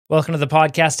Welcome to the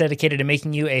podcast dedicated to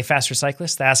making you a faster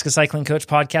cyclist, the Ask a Cycling Coach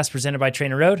podcast presented by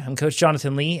TrainerRoad. I'm Coach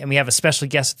Jonathan Lee, and we have a special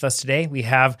guest with us today. We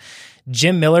have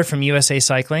Jim Miller from USA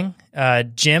Cycling.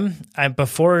 Jim,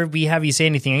 before we have you say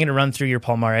anything, I'm going to run through your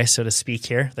palmarès, so to speak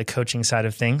here, the coaching side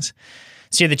of things.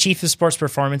 So you're the Chief of Sports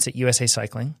Performance at USA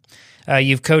Cycling.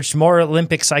 You've coached more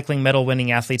Olympic cycling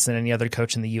medal-winning athletes than any other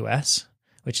coach in the U.S.,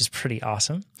 which is pretty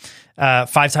awesome.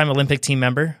 Five-time Olympic team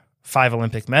member, 5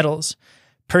 Olympic medals.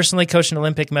 Personally coached an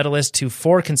Olympic medalist to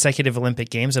 4 consecutive Olympic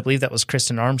Games. I believe that was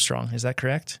Kristen Armstrong. Is that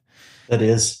correct? That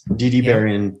is. Dee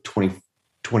Barry in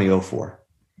 2004.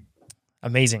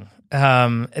 Amazing.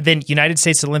 Then United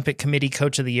States Olympic Committee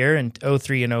Coach of the Year in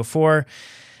 03 and 04.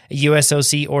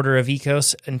 USOC Order of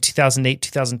Ikkos in 2008,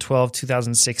 2012,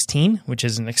 2016, which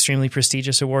is an extremely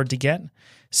prestigious award to get.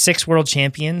 6 world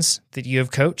champions that you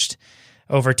have coached.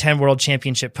 Over 10 World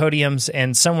Championship Podiums,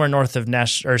 and somewhere north of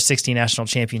 60 national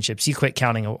championships. You quit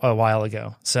counting a while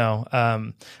ago. So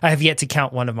I have yet to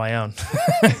count one of my own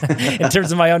in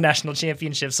terms of my own national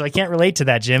championships. So I can't relate to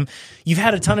that, Jim. You've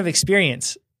had a ton of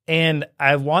experience, and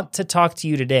I want to talk to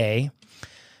you today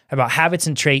about habits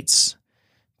and traits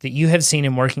that you have seen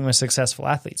in working with successful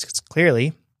athletes. Because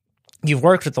clearly you've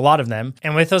worked with a lot of them.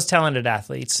 And with those talented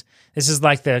athletes, this is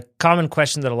like the common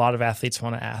question that a lot of athletes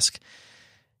want to ask.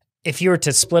 If you were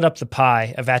to split up the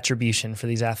pie of attribution for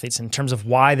these athletes in terms of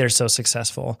why they're so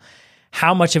successful,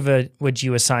 how much of it would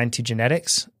you assign to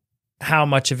genetics? How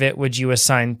much of it would you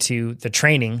assign to the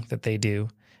training that they do?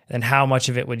 And how much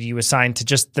of it would you assign to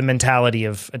just the mentality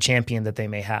of a champion that they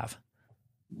may have?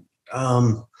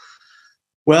 Well,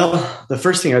 the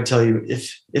first thing I'd tell you,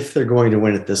 if they're going to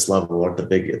win at this level or at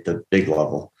the big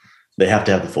level, they have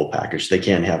to have the full package. They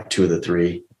can't have 2 of the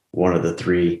 3, 1 of the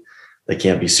 3. They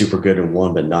can't be super good in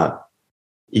one, but not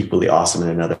equally awesome in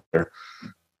another.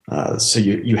 So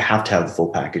you have to have the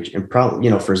full package. And probably,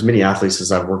 for as many athletes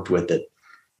as I've worked with that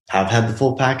have had the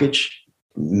full package,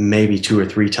 maybe 2 or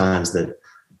 3 times that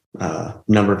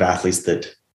number of athletes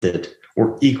that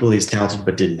were equally as talented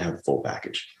but didn't have the full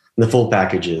package. And the full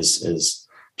package is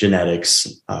genetics,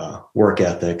 work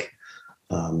ethic,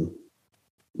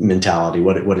 mentality,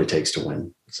 what it takes to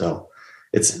win. So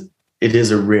it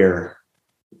is a rare.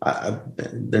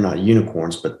 They're not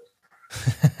unicorns, but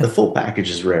the full package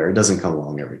is rare. It doesn't come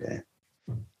along every day.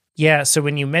 Yeah. So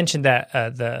when you mentioned that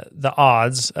the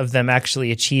odds of them actually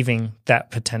achieving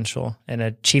that potential and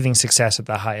achieving success at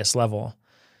the highest level,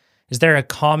 is there a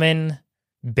common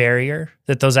barrier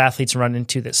that those athletes run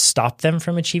into that stop them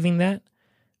from achieving that,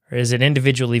 or is it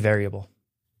individually variable?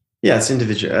 Yeah, it's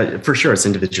individual for sure. It's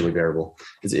individually variable.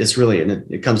 It's really,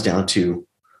 and it comes down to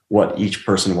what each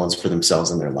person wants for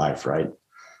themselves in their life, right?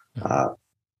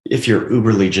 If you're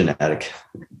uberly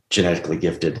genetically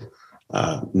gifted,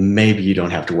 maybe you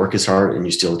don't have to work as hard and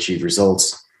you still achieve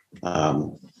results.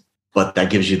 But that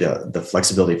gives you the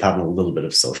flexibility of having a little bit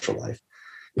of social life.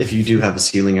 If you do have a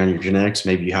ceiling on your genetics,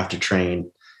 maybe you have to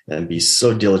train and be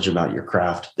so diligent about your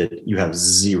craft that you have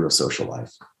zero social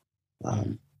life.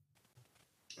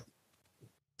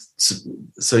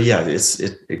 So yeah,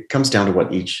 it comes down to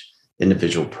what each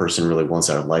individual person really wants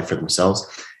out of life for themselves.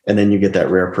 And then you get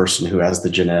that rare person who has the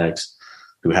genetics,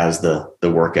 who has the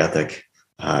work ethic,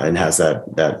 and has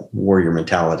that warrior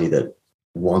mentality that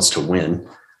wants to win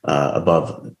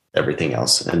above everything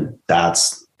else. And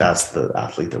that's the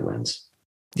athlete that wins.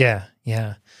 Yeah.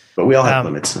 Yeah. But we all have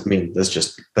limits. I mean, that's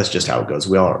just how it goes.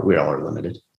 We all are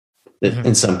limited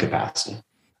in some capacity.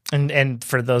 And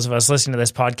for those of us listening to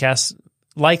this podcast,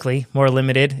 likely more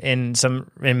limited in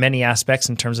many aspects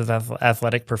in terms of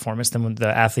athletic performance than the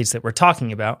athletes that we're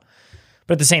talking about.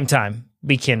 But at the same time,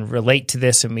 we can relate to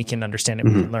this and we can understand it.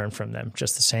 We can learn from them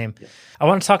just the same. Yeah. I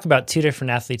want to talk about 2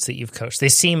 different athletes that you've coached. They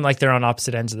seem like they're on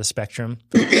opposite ends of the spectrum.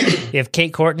 You have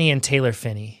Kate Courtney and Taylor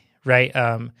Phinney, right?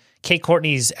 Kate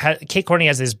Courtney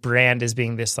has this brand as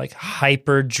being this like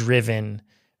hyper-driven,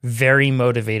 very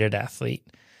motivated athlete.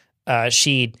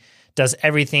 She does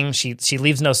everything. She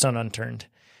leaves no stone unturned.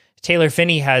 Taylor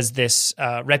Phinney has this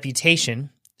reputation.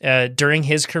 During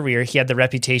his career, he had the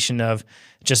reputation of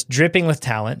just dripping with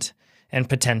talent and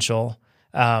potential,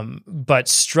 but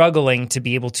struggling to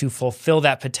be able to fulfill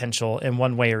that potential in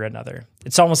one way or another.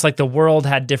 It's almost like the world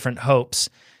had different hopes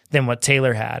than what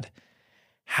Taylor had.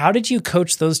 How did you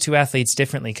coach those 2 athletes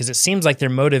differently? Because it seems like their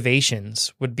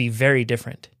motivations would be very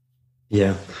different.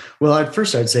 Yeah. Well, at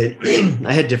first I'd say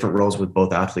I had different roles with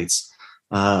both athletes.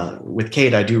 With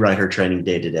Kate, I do ride her training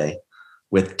day to day.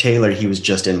 With Taylor, he was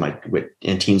just in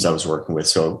teams I was working with.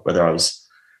 So whether I was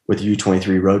with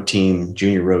U23 road team,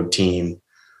 junior road team,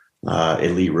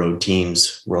 elite road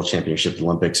teams, World Championship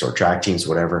Olympics or track teams,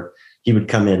 whatever, he would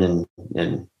come in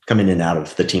and come in and out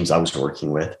of the teams I was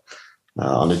working with.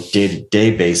 On a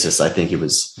day-to-day basis, I think it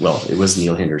was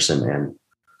Neil Henderson and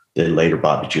then later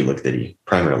Bobby Julich that he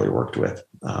primarily worked with.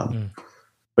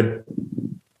 But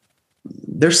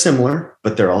they're similar,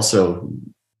 but they're also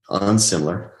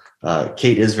unsimilar.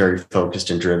 Kate is very focused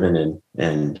and driven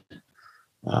and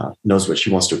knows what she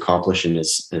wants to accomplish and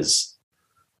is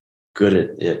good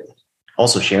at it,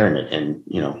 also sharing it and,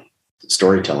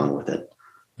 storytelling with it.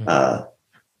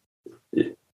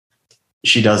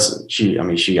 She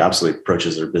absolutely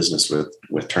approaches her business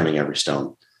with turning every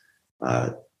stone.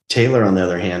 Taylor, on the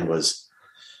other hand,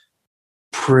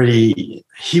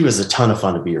 he was a ton of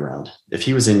fun to be around. If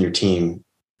he was in your team,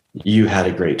 you had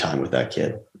a great time with that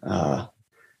kid.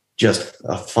 Just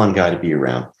a fun guy to be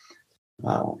around.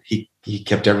 He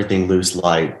kept everything loose,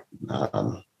 light,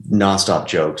 nonstop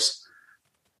jokes.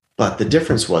 But the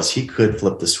difference was he could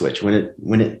flip the switch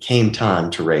when it came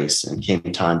time to race and came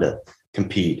time to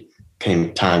compete,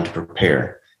 came time to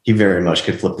prepare. He very much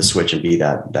could flip the switch and be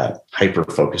that hyper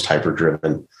focused, hyper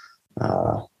driven,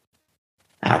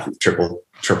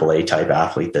 triple A type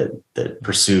athlete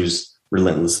that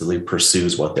relentlessly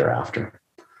pursues what they're after.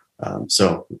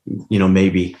 So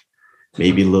maybe a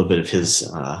little bit of his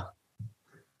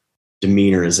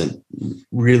demeanor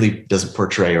doesn't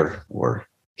portray or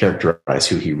characterize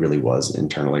who he really was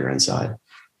internally or inside.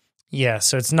 Yeah.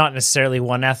 So it's not necessarily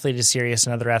one athlete is serious,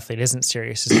 another athlete isn't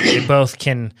serious. They both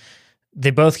can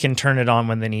turn it on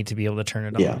when they need to be able to turn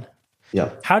it on. Yeah.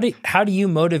 How do you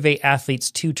motivate athletes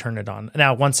to turn it on?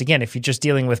 Now, once again, if you're just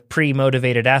dealing with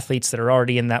pre-motivated athletes that are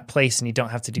already in that place and you don't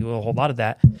have to do a whole lot of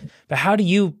that, but how do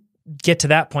you get to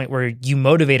that point where you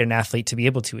motivate an athlete to be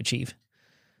able to achieve?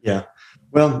 Yeah.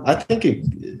 Well, I think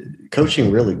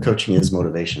coaching is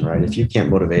motivation, right? If you can't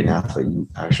motivate an athlete, you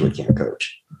actually can't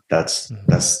coach. That's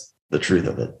the truth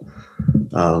of it.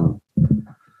 And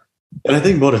I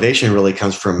think motivation really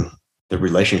comes from the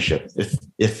relationship.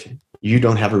 If you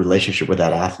don't have a relationship with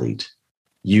that athlete,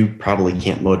 you probably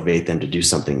can't motivate them to do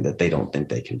something that they don't think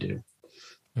they can do.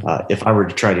 If I were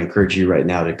to try to encourage you right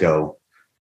now to go,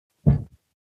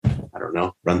 I don't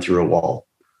know, run through a wall,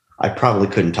 I probably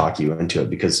couldn't talk you into it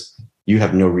because you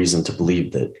have no reason to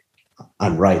believe that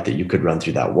I'm right, that you could run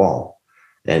through that wall.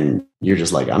 And you're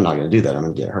just like, I'm not going to do that. I'm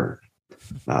going to get hurt.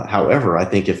 However, I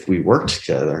think if we work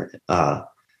together and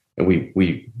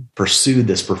we pursue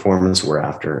this performance we're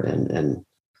after and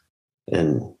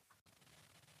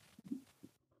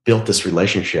built this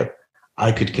relationship,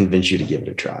 I could convince you to give it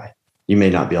a try. You may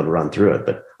not be able to run through it,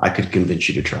 but I could convince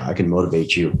you to try. I can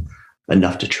motivate you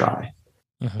enough to try.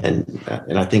 Mm-hmm.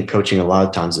 And I think coaching a lot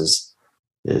of times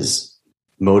is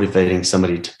motivating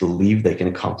somebody to believe they can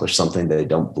accomplish something they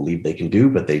don't believe they can do,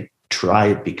 but they try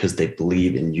it because they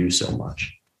believe in you so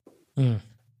much.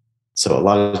 So a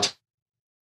lot of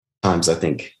times I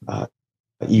think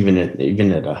even at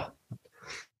a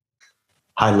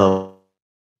high level,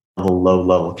 low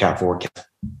level Cat 4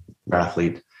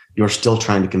 athlete, you're still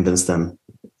trying to convince them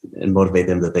and motivate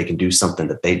them that they can do something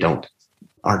that they aren't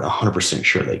 100%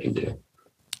 sure they can do.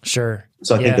 Sure.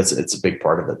 So I think it's a big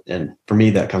part of it. And for me,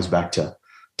 that comes back to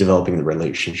developing the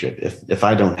relationship. If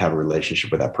I don't have a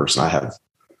relationship with that person, I have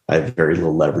very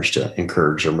little leverage to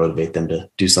encourage or motivate them to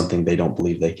do something they don't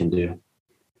believe they can do.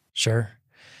 Sure.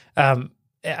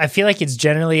 I feel like it's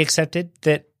generally accepted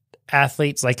that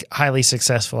athletes, like highly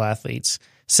successful athletes,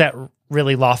 set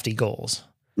really lofty goals.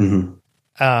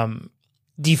 Mm-hmm.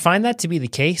 Do you find that to be the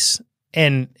case?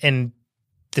 And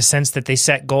the sense that they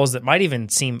set goals that might even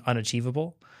seem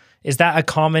unachievable? Is that a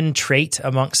common trait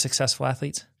amongst successful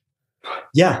athletes?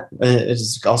 Yeah,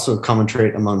 it's also a common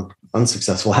trait among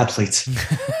unsuccessful athletes.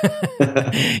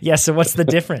 Yeah, so what's the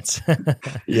difference?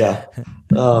 Yeah.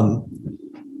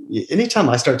 Anytime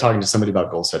I start talking to somebody about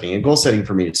goal setting, and goal setting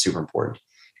for me is super important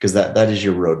because that is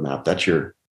your roadmap. That's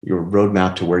your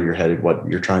roadmap to where you're headed, what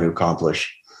you're trying to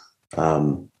accomplish.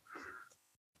 I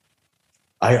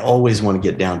always want to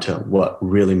get down to what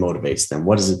really motivates them.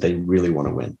 What is it they really want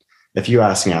to win? If you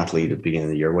ask an athlete at the beginning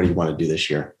of the year, what do you want to do this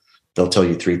year? They'll tell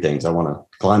you three things. I want to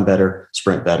climb better,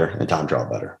 sprint better, and time trial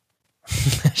better.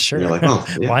 Sure. And you're like, oh,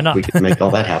 yeah, why not? We could make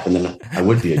all that happen, then I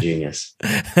would be a genius.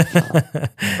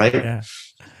 Right? Yeah.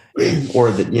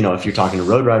 Or that, if you're talking to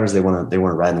road riders, they want to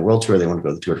ride in the World Tour. They want to go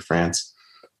to the Tour de France.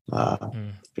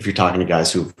 If you're talking to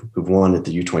guys who've won at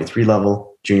the U23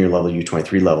 level, junior level,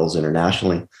 U23 levels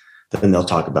internationally, then they'll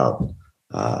talk about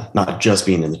not just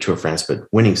being in the Tour de France, but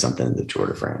winning something in the Tour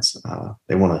de France.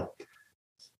 They want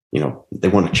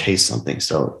to chase something.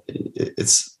 So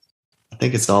I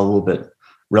think it's all a little bit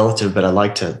relative, but I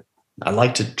like to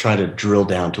try to drill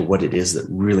down to what it is that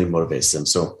really motivates them.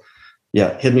 So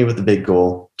yeah, hit me with a big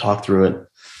goal, talk through it,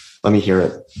 let me hear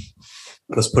it.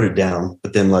 Let's put it down,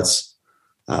 but then let's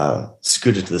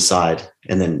scoot it to the side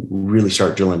and then really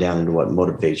start drilling down into what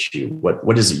motivates you.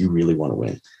 What is it you really want to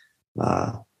win?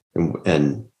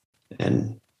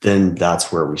 And then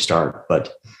that's where we start.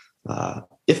 But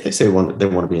if they say they want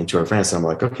to be in Tour de France, I'm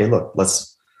like, okay, look,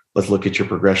 let's look at your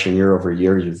progression year over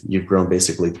year. You've grown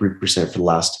basically 3% for the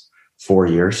last 4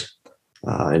 years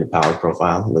in a power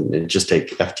profile. And just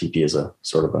take FTP as a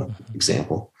sort of an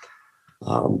example.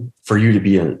 For you to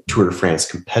be a Tour de France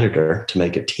competitor, to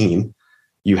make a team,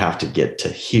 you have to get to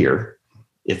here.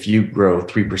 If you grow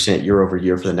 3% year over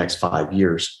year for the next 5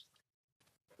 years,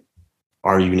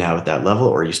 are you now at that level,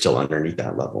 or are you still underneath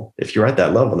that level? If you're at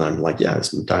that level, then I'm like, yeah,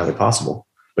 it's entirely possible,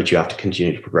 but you have to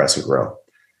continue to progress and grow.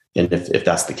 And if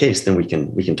that's the case, then we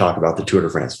can talk about the Tour de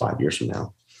France 5 years from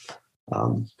now.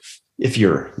 If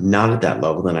you're not at that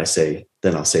level, then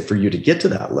I'll say for you to get to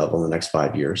that level in the next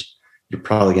 5 years, you're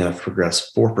probably going to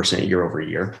progress 4% year over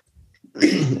year.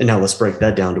 And now let's break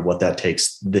that down to what that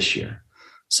takes this year.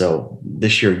 So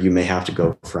this year you may have to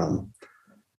go from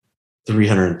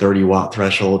 330 watt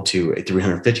threshold to a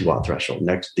 350 watt threshold.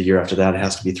 The year after that, it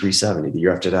has to be 370. The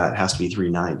year after that, it has to be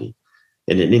 390.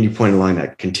 And at any point along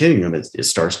that continuum, it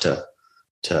starts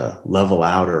to level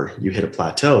out, or you hit a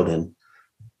plateau,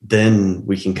 then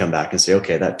we can come back and say,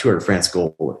 okay, that Tour de France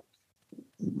goal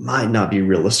might not be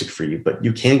realistic for you, but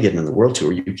you can get in the World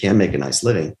Tour. You can make a nice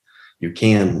living. You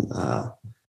can,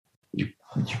 you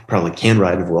probably can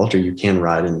ride in a Vuelta, or you can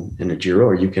ride in a Giro,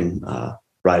 or you can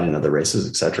ride in other races,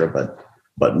 etc.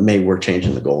 But maybe we're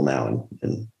changing the goal now,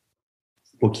 and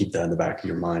we'll keep that in the back of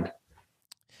your mind.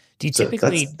 Do you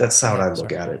typically? That's how I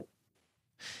look at it.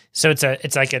 So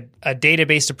it's like a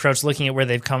data-based approach, looking at where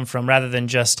they've come from, rather than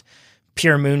just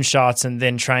pure moonshots and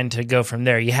then trying to go from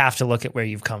there. You have to look at where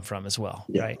you've come from as well,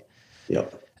 right?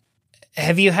 Yep.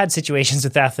 Have you had situations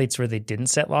with athletes where they didn't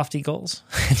set lofty goals?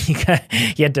 You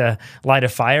had to light a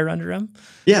fire under them?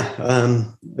 Yeah,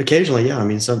 occasionally, yeah. I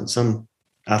mean, some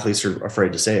athletes are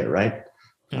afraid to say it, right?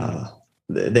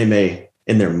 Mm-hmm. They may,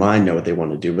 in their mind, know what they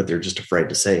want to do, but they're just afraid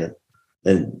to say it.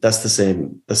 And that's the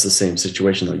same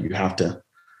situation, though. You have to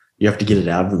get it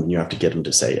out of them, and you have to get them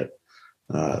to say it.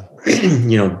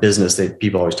 Business,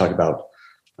 people always talk about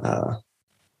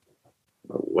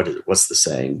what's the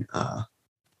saying?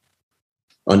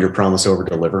 Under promise, over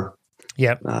deliver.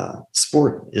 Yep.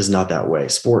 Sport is not that way.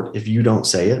 Sport, if you don't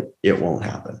say it, it won't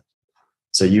happen.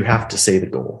 So you have to say the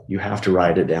goal. You have to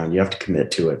write it down. You have to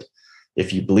commit to it.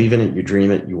 If you believe in it, you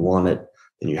dream it, you want it,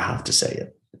 then you have to say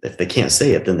it. If they can't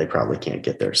say it, then they probably can't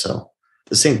get there. So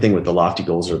the same thing with the lofty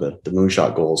goals or the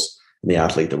moonshot goals. And the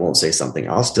athlete that won't say something,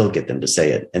 I'll still get them to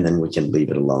say it, and then we can leave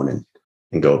it alone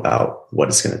and go about what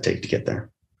it's going to take to get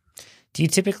there. Do you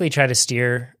typically try to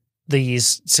steer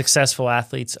these successful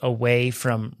athletes away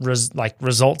from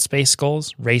results-based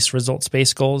goals, race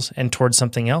results-based goals, and towards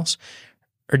something else?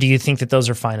 Or do you think that those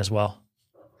are fine as well?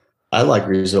 I like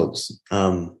results.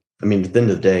 I mean, at the end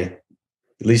of the day,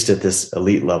 at least at this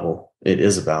elite level, it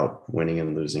is about winning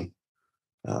and losing.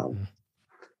 It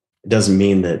doesn't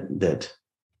mean that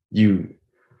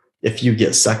if you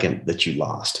get second, that you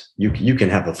lost. You can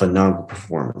have a phenomenal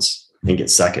performance and get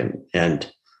second, and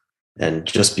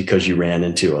just because you ran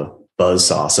into a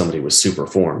buzzsaw, somebody with super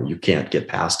form, you can't get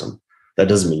past them. That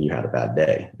doesn't mean you had a bad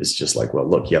day. It's just like, well,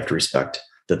 look, you have to respect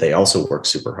that they also work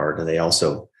super hard, and they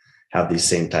also have these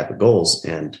same type of goals,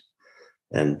 and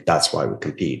that's why we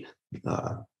compete.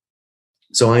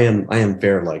 So I am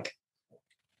fair, like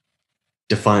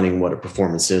defining what a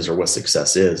performance is or what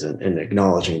success is, and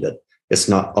acknowledging that it's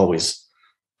not always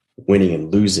winning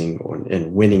and losing,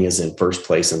 and winning is in first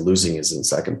place and losing is in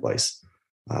second place.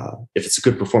 If it's a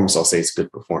good performance, I'll say it's a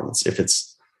good performance. If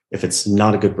it's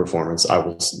not a good performance, I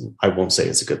won't say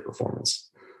it's a good performance.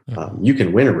 You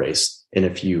can win a race, and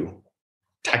if you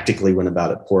tactically went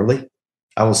about it poorly,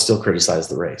 I will still criticize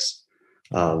the race.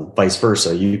 Vice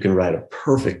versa, you can ride a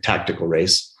perfect tactical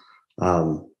race,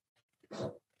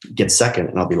 get second,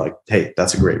 and I'll be like, hey,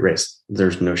 that's a great race.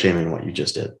 There's no shame in what you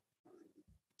just did.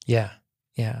 Yeah.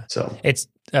 So it's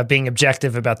being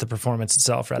objective about the performance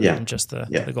itself rather than just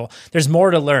the goal. There's more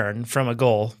to learn from a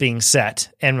goal being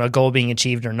set and a goal being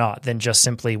achieved or not than just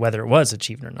simply whether it was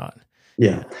achieved or not.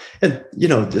 Yeah. And,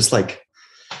 just like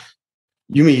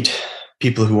you meet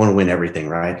people who want to win everything,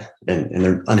 right? And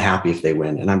they're unhappy if they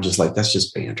win. And I'm just like, that's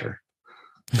just banter.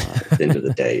 At the end of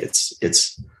the day,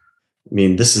 it's, I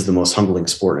mean, this is the most humbling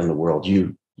sport in the world.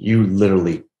 You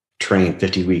literally train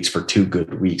 50 weeks for 2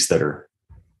 good weeks that are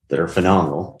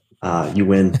phenomenal. You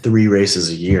win 3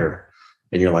 races a year,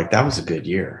 and you're like, that was a good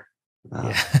year.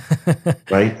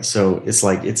 Right. So it's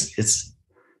like, it's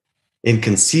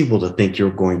inconceivable to think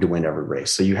you're going to win every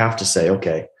race. So you have to say,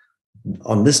 okay,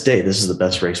 on this day, this is the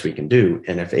best race we can do.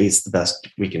 And if 8's the best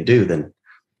we can do, then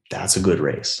that's a good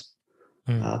race.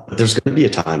 But there's going to be a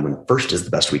time when first is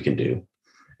the best we can do,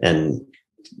 and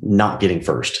not getting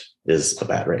first is a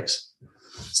bad race.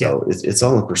 So it's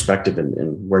all in perspective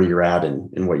and where you're at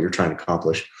and what you're trying to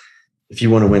accomplish. If you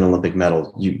want to win an Olympic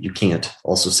medal, you can't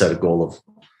also set a goal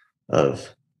of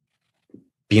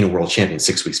being a world champion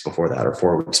 6 weeks before that or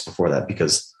 4 weeks before that,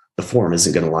 because the form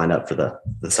isn't going to line up for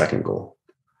the second goal.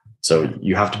 So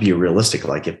you have to be realistic.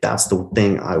 Like, if that's the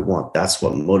thing I want, that's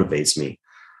what motivates me,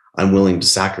 I'm willing to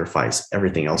sacrifice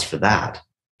everything else for that,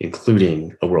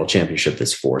 including a world championship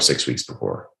that's 4 or 6 weeks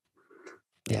before.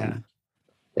 Yeah.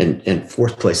 And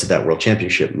fourth place at that world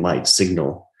championship might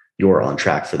signal you're on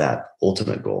track for that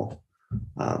ultimate goal.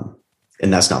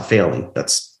 And that's not failing.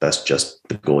 That's just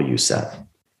the goal you set.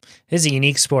 It's a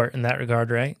unique sport in that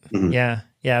regard, right? Mm-hmm. Yeah.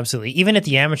 Yeah, absolutely. Even at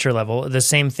the amateur level, the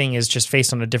same thing is just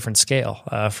faced on a different scale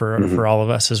for all of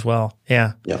us as well.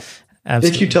 Yeah. Yeah.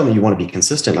 Absolutely. If you tell me you want to be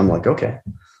consistent, I'm like, okay,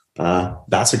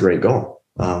 that's a great goal.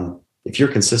 If you're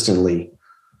consistently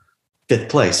 5th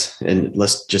place, and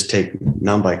let's just take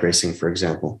non-bike racing, for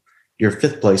example, you're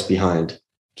 5th place behind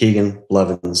Keegan,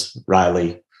 Blevins,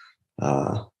 Riley,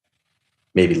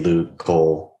 maybe Luke,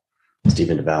 Cole,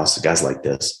 Stephen DeVos, guys like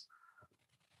this.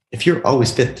 If you're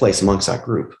always 5th place amongst that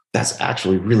group, that's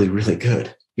actually really, really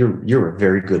good. You're a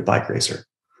very good bike racer.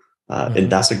 And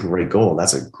that's a great goal.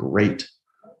 Those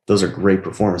are great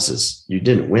performances. You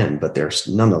didn't win, but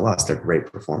nonetheless, they're great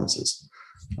performances.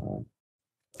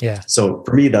 Yeah. So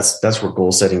for me, that's where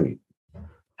goal setting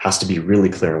has to be really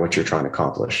clear on what you're trying to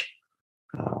accomplish.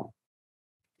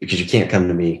 Because you can't come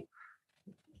to me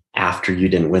after you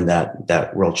didn't win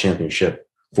that world championship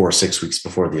 4 or 6 weeks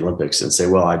before the Olympics and say,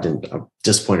 well, I'm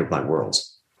disappointed with my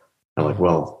worlds. I'm like,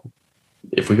 well,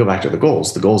 if we go back to the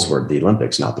goals were the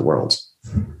Olympics, not the worlds.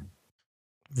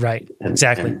 Right.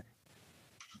 Exactly.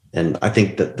 And I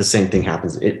think that the same thing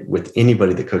happens with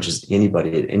anybody that coaches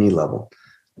anybody at any level.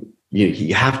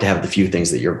 You have to have the few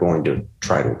things that you're going to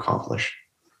try to accomplish.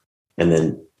 And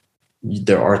then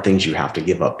there are things you have to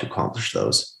give up to accomplish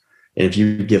those. And if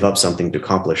you give up something to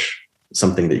accomplish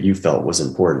something that you felt was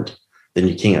important, then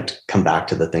you can't come back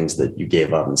to the things that you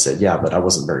gave up and said, yeah, but I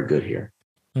wasn't very good here.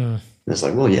 And it's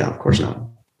like, well, yeah, of course not.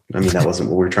 I mean, that wasn't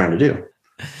what we were trying to do.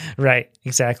 Right.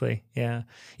 Exactly. Yeah.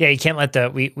 Yeah. You can't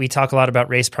let we talk a lot about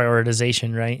race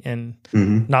prioritization, right? And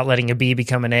not letting a B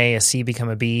become an A C become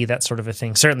a B, that sort of a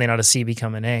thing. Certainly not a C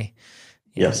become an A.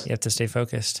 Yes. You have to stay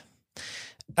focused.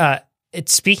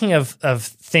 Speaking of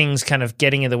things kind of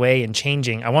getting in the way and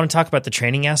changing, I want to talk about the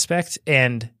training aspect,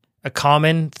 and a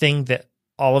common thing that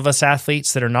all of us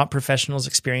athletes that are not professionals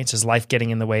experience is life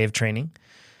getting in the way of training.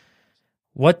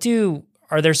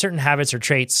 Are there certain habits or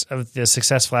traits of the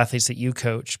successful athletes that you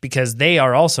coach? Because they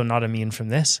are also not immune from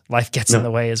this. Life gets in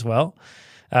the way as well,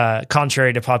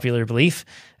 contrary to popular belief.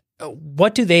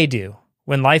 What do they do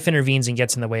when life intervenes and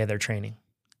gets in the way of their training?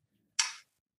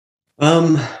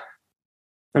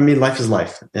 I mean, life is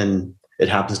life, and it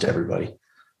happens to everybody.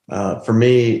 For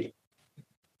me,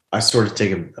 I sort of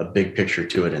take a big picture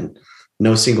to it, and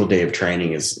no single day of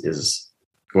training is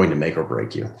going to make or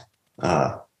break you.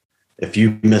 If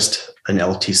you missed an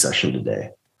LT session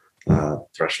today,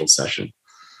 threshold session,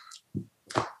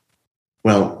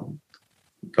 well,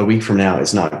 a week from now,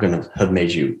 it's not going to have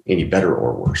made you any better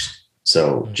or worse.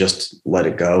 So just let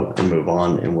it go and move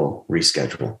on, and we'll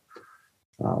reschedule.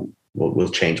 We'll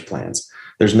change plans.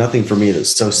 There's nothing for me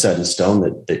that's so set in stone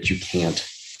that you can't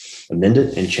amend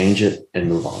it and change it and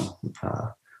move on.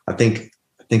 I think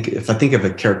if I think of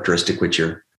a characteristic which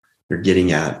you're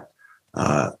getting at,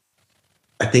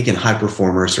 I think in high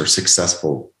performers or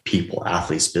successful people,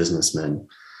 athletes, businessmen,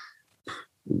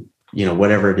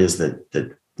 whatever it is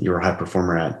that you're a high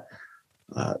performer at,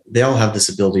 they all have this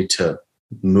ability to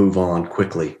move on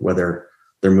quickly, whether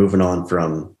they're moving on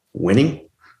from winning,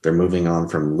 they're moving on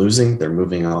from losing, they're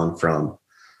moving on from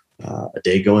a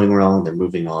day going wrong, they're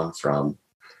moving on from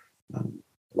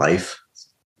life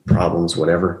problems,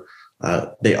 whatever.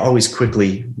 They always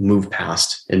quickly move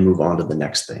past and move on to the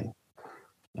next thing.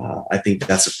 I think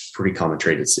that's a pretty common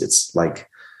trait. It's like,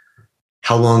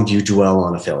 how long do you dwell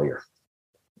on a failure?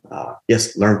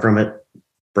 Yes, learn from it,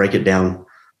 break it down,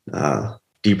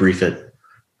 debrief it,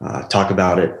 talk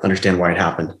about it, understand why it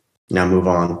happened. Now move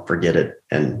on, forget it,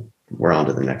 and we're on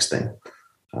to the next thing.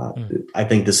 I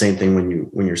think the same thing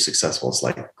when you're successful. It's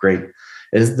like, great.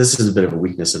 This is a bit of a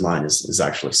weakness of mine is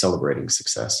actually celebrating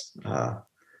success.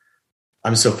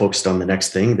 I'm so focused on the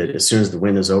next thing that as soon as the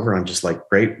win is over, I'm just like,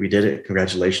 great, we did it.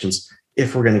 Congratulations.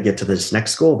 if we're going to get to this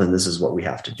next goal, then this is what we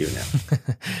have to do now.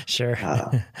 Sure.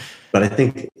 But I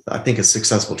think a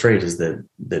successful trade is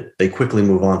that they quickly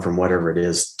move on from whatever it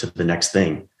is to the next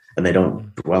thing, and they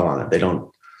don't dwell on it. They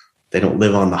don't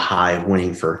live on the high of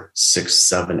winning for 6,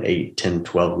 7, 8, 10,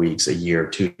 12 weeks, a year,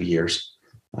 2 years.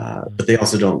 But they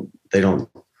also don't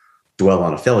dwell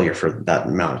on a failure for that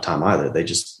amount of time either. They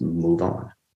just move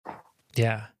on.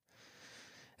 Yeah.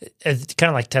 It's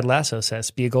kind of like Ted Lasso says,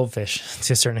 be a goldfish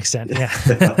to a certain extent. Yeah.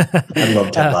 I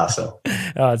love Ted Lasso.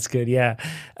 Oh, it's good. Yeah.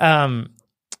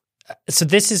 So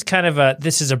this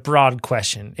is a broad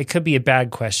question. It could be a bad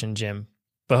question, Jim,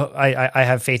 but I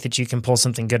have faith that you can pull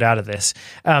something good out of this.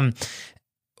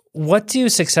 What do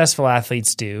successful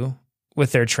athletes do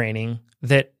with their training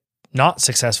that not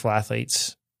successful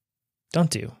athletes don't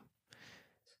do?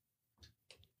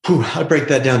 I break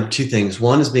that down to 2 things.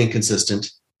 One is being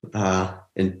consistent.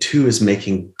 And 2 is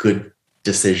making good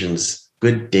decisions,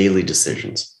 good daily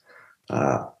decisions.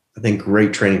 I think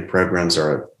great training programs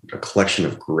are a collection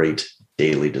of great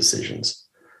daily decisions.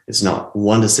 It's not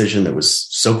one decision that was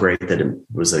so great that it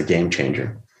was a game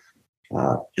changer.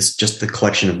 It's just the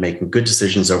collection of making good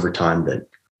decisions over time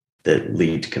that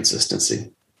lead to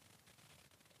consistency.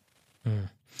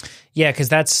 Yeah, because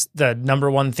that's the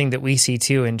number one thing that we see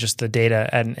too in just the data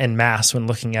and mass when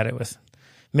looking at it with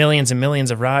millions and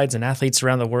millions of rides and athletes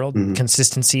around the world. Mm-hmm.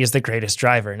 Consistency is the greatest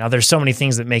driver. Now, there's so many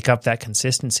things that make up that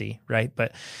consistency, right?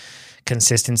 But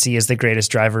consistency is the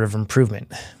greatest driver of improvement.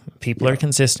 People are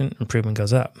consistent, improvement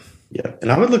goes up. Yeah,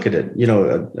 and I would look at it,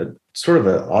 a sort of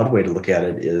an odd way to look at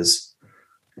it is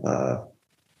the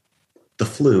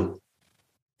flu.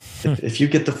 If you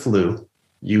get the flu,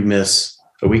 you miss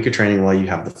a week of training while you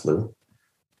have the flu.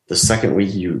 The second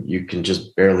week, you can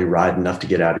just barely ride enough to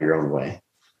get out of your own way.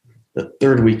 The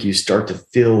third week, you start to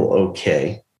feel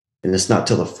okay. And it's not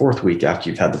till the 4th week after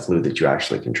you've had the flu that you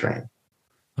actually can train.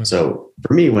 Okay. So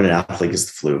for me, when an athlete gets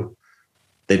the flu,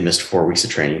 they've missed 4 weeks of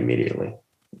training immediately.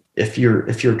 If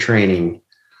you're training,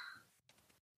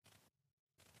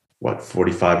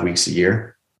 45 weeks a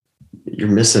year, you're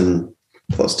missing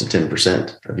close to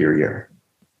 10% of your year,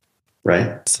 right?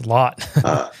 It's a lot.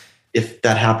 If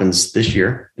that happens this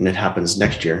year and it happens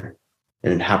next year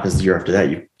and it happens the year after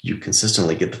that, you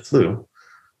consistently get the flu,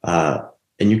 and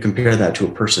you compare that to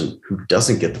a person who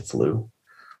doesn't get the flu,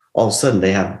 all of a sudden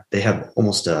they have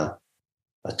almost a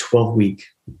 12-week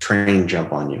training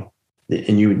jump on you,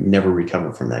 and you never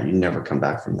recover from that. You never come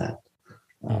back from that.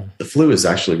 The flu is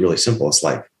actually really simple.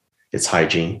 It's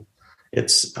hygiene.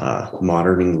 It's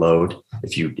monitoring load.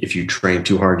 If you train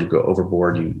too hard, you go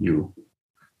overboard. You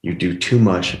do too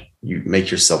much. You make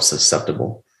yourself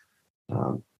susceptible.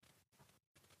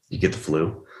 You get the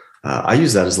flu. I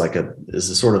use that as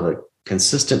a sort of a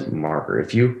consistent marker.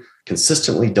 If you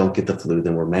consistently don't get the flu,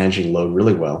 then we're managing load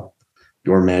really well.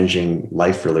 You're managing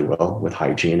life really well with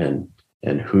hygiene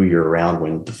and who you're around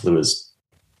when the flu is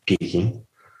peaking,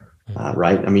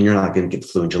 right? I mean, you're not going to get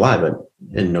the flu in July, but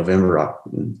in November,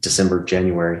 December,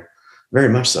 January, very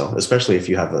much so, especially if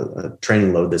you have a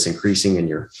training load that's increasing and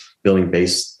you're building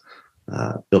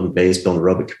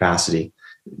aerobic capacity,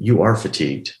 you are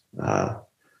fatigued.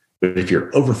 But if you're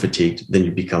over fatigued, then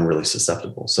you become really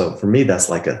susceptible. So for me, that's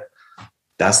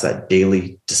that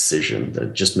daily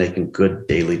decision, just making good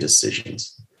daily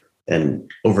decisions.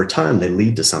 And over time, they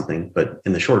lead to something. But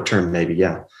in the short term, maybe,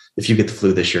 if you get the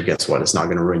flu this year, guess what? It's not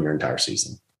going to ruin your entire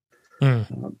season. But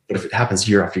if it happens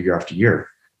year after year after year,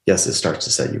 yes, it starts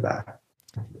to set you back.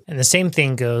 And the same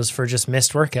thing goes for just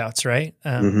missed workouts, right?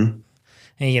 And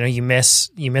you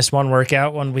miss one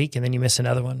workout 1 week and then you miss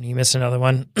another one. You miss another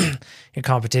one. Your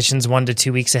competition's 1 to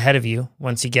 2 weeks ahead of you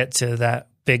once you get to that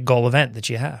big goal event that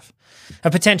you have.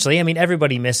 Potentially, I mean,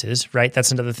 everybody misses, right?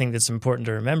 That's another thing that's important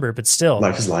to remember, but still.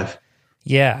 Life is life.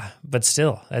 Yeah, but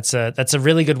still, that's a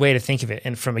really good way to think of it,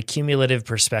 and from a cumulative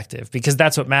perspective, because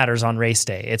that's what matters on race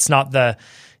day. It's not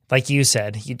like you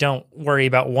said, you don't worry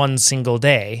about one single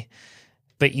day,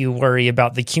 but you worry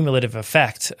about the cumulative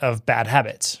effect of bad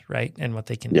habits, right? And what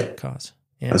they can cause.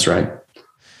 Yeah. That's right.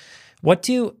 What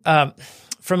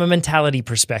from a mentality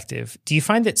perspective, do you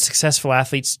find that successful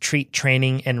athletes treat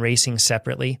training and racing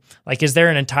separately? Like, is there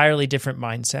an entirely different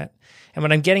mindset? And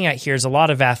what I'm getting at here is a lot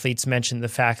of athletes mention the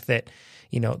fact that,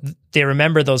 they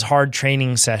remember those hard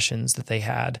training sessions that they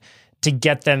had to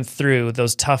get them through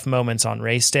those tough moments on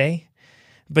race day.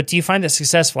 But do you find that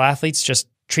successful athletes just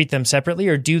treat them separately,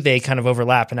 or do they kind of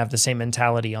overlap and have the same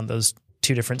mentality on those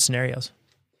two different scenarios?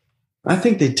 I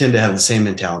think they tend to have the same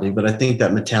mentality, but I think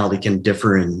that mentality can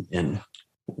differ in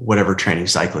whatever training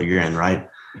cycle you're in, right?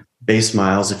 Base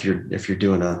miles, if you're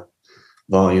doing a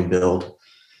volume build,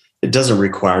 it doesn't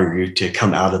require you to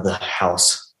come out of the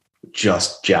house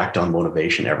just jacked on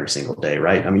motivation every single day,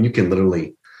 right? I mean, you can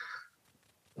literally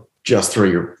just throw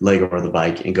your leg over the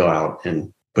bike and go out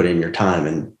and put in your time,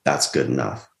 and that's good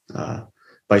enough.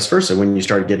 Vice versa, when you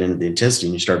start getting into the intensity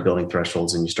and you start building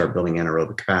thresholds and you start building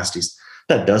anaerobic capacities,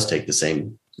 that does take the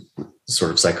same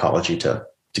sort of psychology to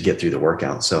get through the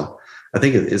workout. So I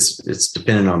think it's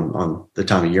dependent on the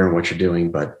time of year and what you're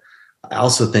doing. But I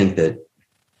also think that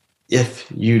if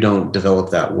you don't develop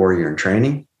that warrior in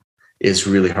training, it's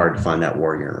really hard to find that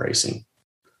warrior in racing.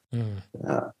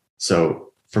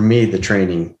 So for me, the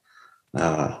training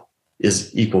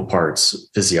is equal parts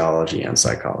physiology and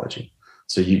psychology.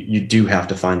 So you do have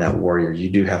to find that warrior. You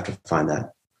do have to find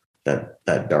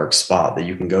that dark spot that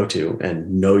you can go to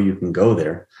and know you can go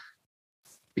there.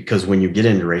 Because when you get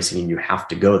into racing and you have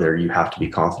to go there, you have to be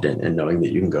confident in knowing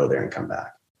that you can go there and come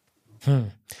back.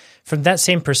 From that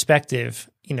same perspective,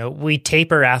 we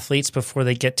taper athletes before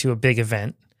they get to a big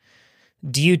event.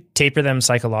 Do you taper them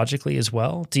psychologically as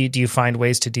well? Do you find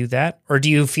ways to do that? Or do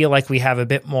you feel like we have a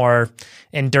bit more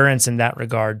endurance in that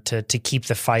regard to keep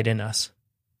the fight in us?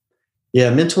 Yeah,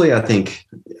 mentally, I think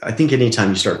anytime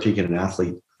you start peaking an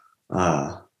athlete,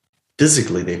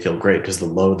 physically they feel great because the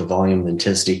load, the volume, the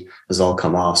intensity has all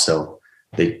come off. So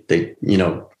they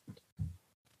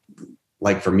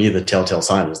like for me, the telltale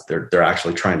sign is they're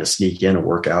actually trying to sneak in a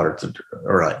workout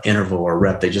or an interval or a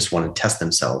rep. They just want to test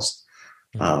themselves.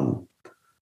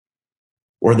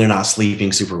 Or they're not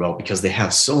sleeping super well because they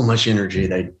have so much energy.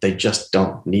 They just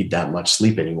don't need that much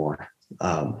sleep anymore.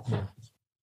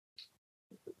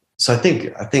 So I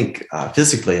think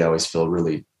physically I always feel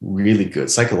really, really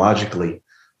good. Psychologically,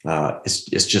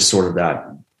 it's just sort of that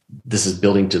this is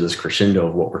building to this crescendo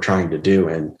of what we're trying to do.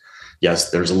 And yes,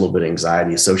 there's a little bit of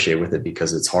anxiety associated with it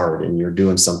because it's hard and you're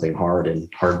doing something hard,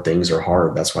 and hard things are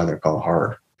hard. That's why they're called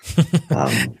hard.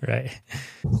 Right.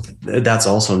 That's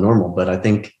also normal. But I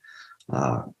think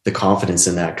the confidence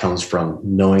in that comes from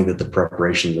knowing that the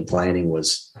preparation, the planning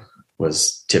was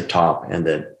tip top, and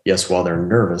that yes, while they're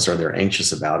nervous or they're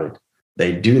anxious about it,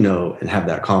 they do know and have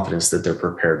that confidence that they're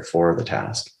prepared for the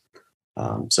task.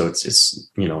 So it's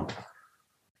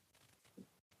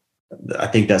I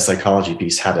think that psychology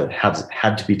piece had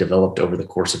to be developed over the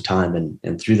course of time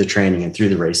and through the training and through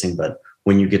the racing. But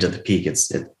when you get to the peak, it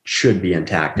should be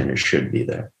intact and it should be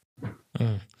there.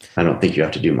 I don't think you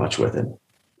have to do much with it.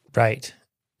 Right.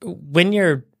 When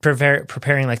you're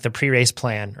preparing like the pre-race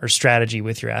plan or strategy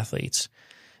with your athletes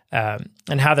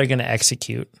and how they're going to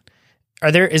execute,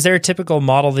 is there a typical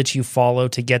model that you follow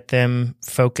to get them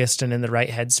focused and in the right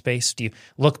headspace? Do you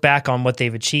look back on what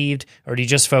they've achieved, or do you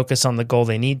just focus on the goal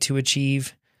they need to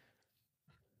achieve?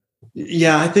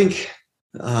 Yeah, I think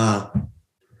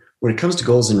when it comes to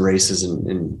goals in races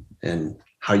and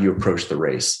how you approach the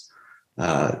race,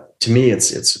 to me,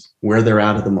 it's where they're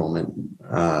at the moment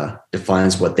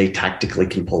defines what they tactically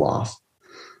can pull off.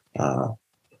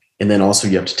 And then also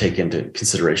you have to take into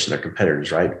consideration their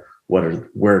competitors, right?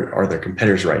 Where are their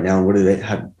competitors right now? And what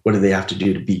do they have to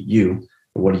do to beat you?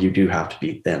 And what do you have to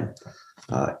beat them?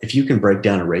 If you can break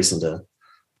down a race into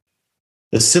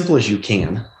as simple as you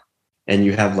can, and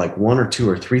you have like one or two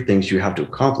or three things you have to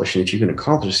accomplish, and if you can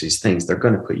accomplish these things, they're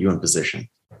going to put you in position.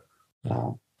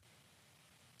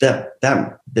 That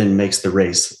then makes the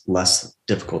race less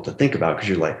difficult to think about, because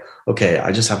you're like, okay,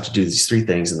 I just have to do these three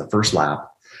things in the first lap.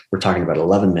 We're talking about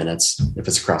 11 minutes if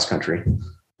it's cross country.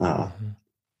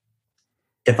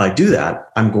 If I do that,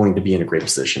 I'm going to be in a great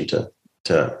position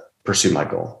to pursue my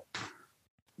goal.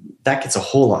 That gets a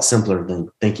whole lot simpler than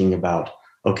thinking about,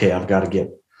 okay, I've got to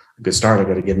get a good start. I've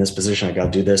got to get in this position. I got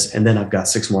to do this. And then I've got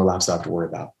 6 more laps I have to worry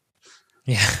about.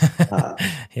 Yeah.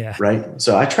 Yeah. Right.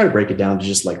 So I try to break it down to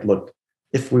just like, look,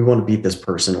 if we want to beat this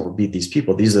person or beat these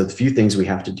people, these are the few things we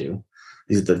have to do.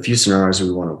 These are the few scenarios we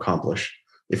want to accomplish.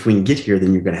 If we can get here,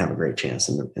 then you're going to have a great chance,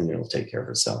 and it'll take care of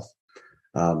itself.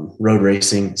 Road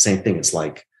racing, same thing. It's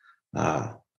like,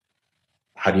 how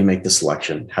do you make the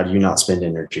selection? How do you not spend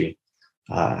energy?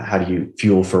 How do you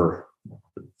fuel for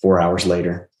 4 hours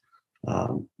later?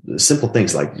 Simple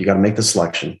things like you got to make the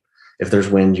selection. If there's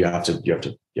wind, you have to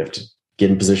get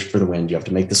in position for the wind. You have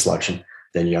to make the selection.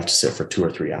 Then you have to sit for 2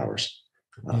 or 3 hours.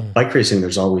 Bike racing,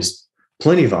 there's always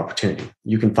plenty of opportunity.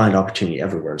 You can find opportunity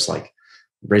everywhere. It's like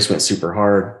race went super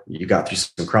hard. You got through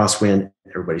some crosswind.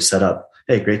 Everybody's set up.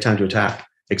 Hey, great time to attack,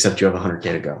 except you have 100K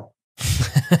to go.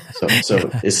 So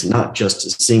it's not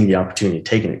just seeing the opportunity,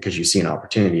 taking it because you see an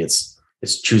opportunity. It's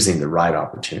choosing the right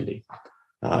opportunity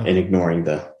and ignoring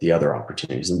the other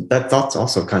opportunities. And that's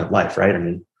also kind of life, right? I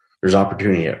mean, there's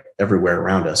opportunity everywhere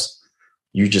around us.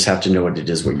 You just have to know what it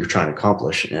is, what you're trying to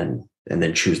accomplish, and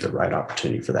then choose the right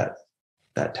opportunity for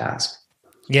that task.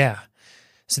 Yeah.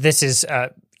 So this is,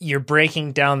 you're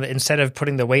breaking down instead of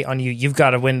putting the weight on you, you've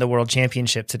got to win the world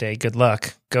championship today. Good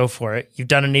luck. Go for it. You've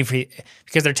done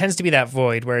because there tends to be that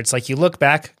void where it's like you look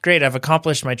back, great, I've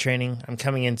accomplished my training. I'm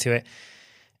coming into it.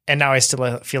 And now I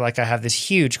still feel like I have this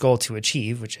huge goal to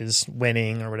achieve, which is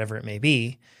winning or whatever it may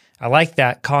be. I like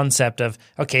that concept of,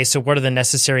 okay, so what are the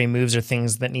necessary moves or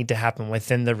things that need to happen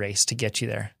within the race to get you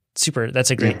there? Super. That's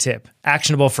a great tip.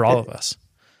 Actionable for all of us.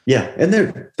 Yeah.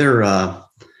 And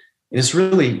it's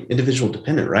really individual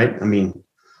dependent, right? I mean,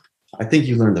 I think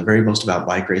you learn the very most about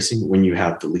bike racing when you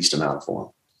have the least amount of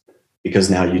form, because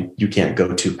now you can't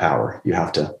go to power. You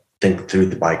have to think through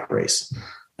the bike race.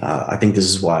 I think this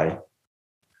is why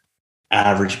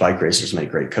average bike racers make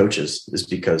great coaches, is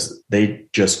because they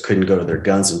just couldn't go to their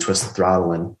guns and twist the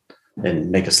throttle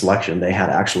and make a selection. They had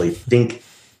to actually think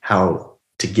how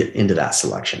to get into that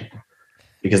selection,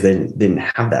 because they didn't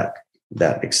have that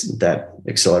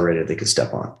accelerator they could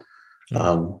step on.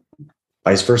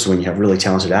 Vice versa, when you have really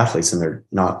talented athletes and they're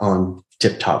not on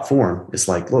tip-top form, it's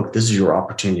like, look, this is your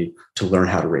opportunity to learn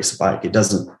how to race a bike. It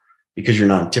doesn't, because you're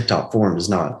not in tip-top form, is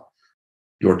not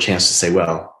your chance to say,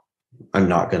 well,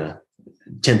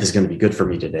 10th is going to be good for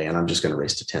me today, and I'm just going to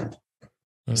race to 10th.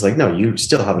 It's like, no, you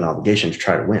still have an obligation to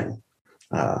try to win.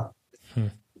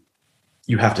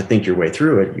 You have to think your way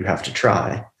through it. You have to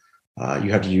try.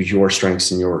 You have to use your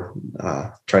strengths and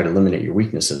try to eliminate your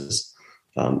weaknesses.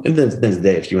 And then at the end of the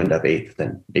day, if you end up 8th,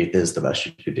 then 8th is the best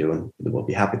you could do, and we'll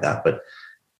be happy with that. But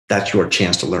that's your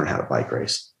chance to learn how to bike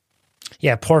race.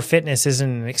 Yeah, poor fitness isn't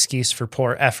an excuse for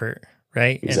poor effort,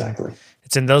 right? Exactly. And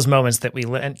it's in those moments that we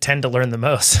tend to learn the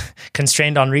most.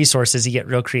 Constrained on resources, you get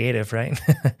real creative, right?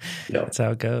 Yep. That's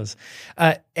how it goes.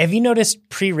 Have you noticed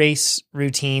pre-race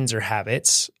routines or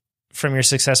habits from your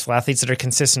successful athletes that are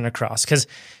consistent across? Because,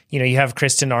 you have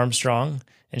Kristen Armstrong,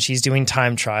 and she's doing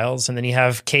time trials. And then you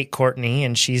have Kate Courtney,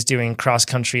 and she's doing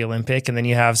cross-country Olympic. And then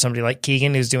you have somebody like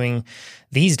Keegan, who's doing,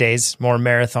 these days, more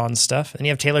marathon stuff. And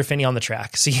you have Taylor Finney on the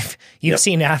track. So you've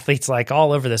seen athletes like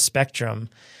all over the spectrum,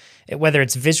 whether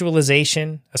it's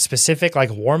visualization, a specific like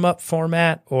warm-up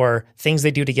format, or things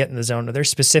they do to get in the zone. Are there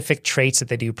specific traits that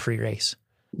they do pre-race?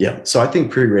 Yeah. So I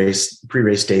think pre-race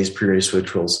days, pre-race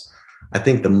rituals, I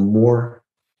think the more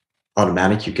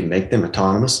automatic you can make them,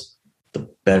 autonomous, the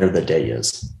better the day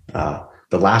is. The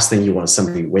last thing you want is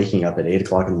somebody waking up at 8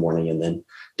 o'clock in the morning and then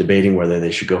debating whether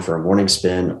they should go for a morning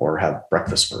spin or have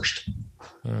breakfast first.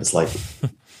 It's like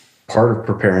part of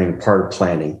preparing, part of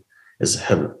planning is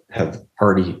have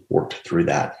already worked through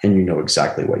that, and you know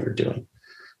exactly what you're doing.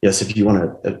 Yes, if you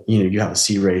want to, you have a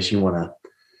C race, you want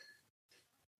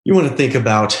to think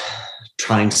about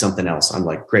trying something else. I'm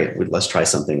like, great, let's try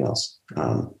something else.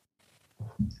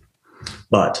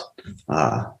 But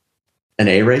an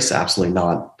A race, absolutely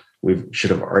not. We should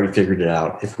have already figured it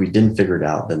out. If we didn't figure it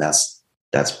out, then that's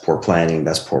poor planning.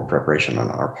 That's poor preparation on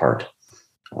our part.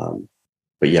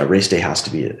 But yeah, race day has to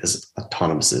be as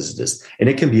autonomous as it is. And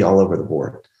it can be all over the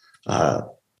board. I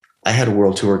had a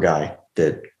world tour guy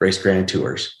that raced grand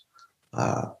tours.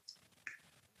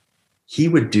 He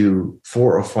would do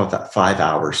 4 or 5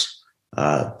 hours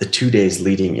the 2 days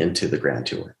leading into the grand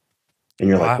tour. And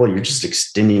you're like, well, you're just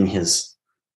extending his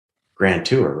grand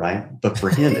tour, right? But for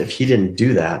him, if he didn't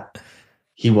do that,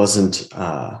 he wasn't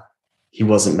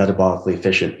metabolically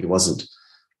efficient. He wasn't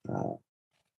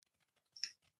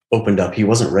opened up. He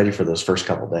wasn't ready for those first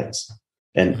couple of days.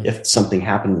 And if something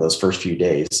happened in those first few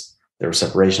days, there were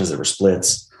separations, there were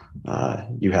splits,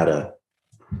 you had a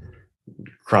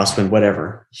crosswind,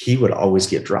 whatever, he would always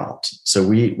get dropped. So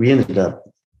we ended up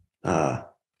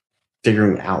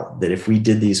figuring out that if we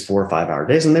did these 4 or 5 hour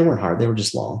days, and they weren't hard, they were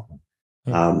just long.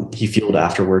 He fueled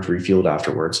afterwards, refueled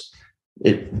afterwards.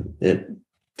 It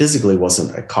physically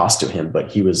wasn't a cost to him,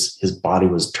 but his body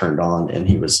was turned on, and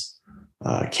he was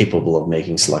capable of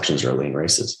making selections early in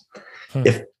races.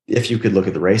 If you could look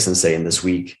at the race and say, in this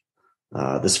week,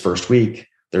 this first week,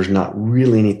 there's not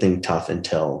really anything tough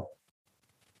until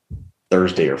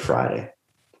Thursday or Friday,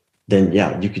 then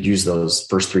yeah, you could use those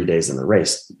first 3 days in the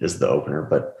race as the opener.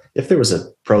 But if there was a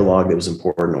prologue that was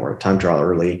important, or a time trial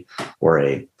early, or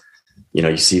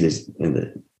you see this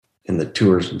in the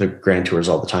tours, the grand tours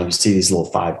all the time, you see these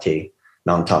little 5K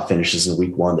mountaintop finishes in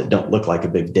week 1 that don't look like a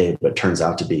big day, but turns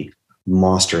out to be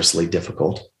monstrously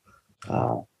difficult.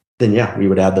 Then yeah, we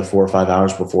would add the 4 or 5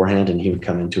 hours beforehand, and he would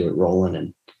come into it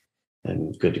rolling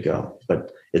and good to go.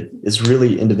 But it's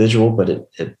really individual, but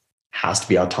it has to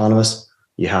be autonomous.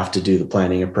 You have to do the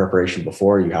planning and preparation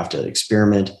before. You have to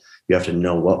experiment. You have to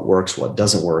know what works, what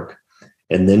doesn't work.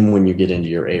 And then when you get into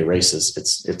your A races,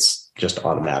 it's just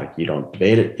automatic. You don't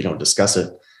debate it. You don't discuss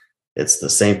it. It's the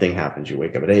same thing happens. You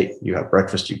wake up at 8, you have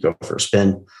breakfast, you go for a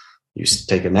spin, you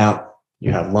take a nap,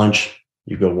 you have lunch,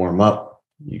 you go warm up,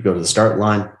 you go to the start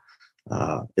line.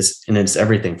 It's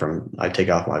everything from I take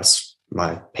off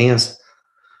my pants,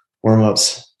 warm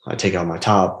ups, I take out my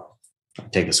top, I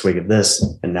take a swig of this,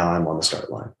 and now I'm on the start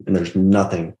line. And there's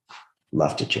nothing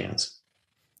left to chance.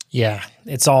 Yeah,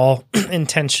 it's all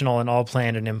intentional and all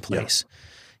planned and in place.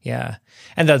 Yeah,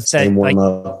 and that's same warm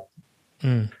up.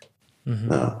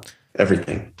 Mm-hmm.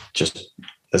 Everything just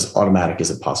as automatic as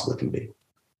it possibly can be.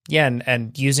 Yeah,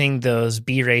 and using those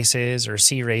B races or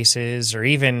C races or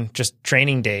even just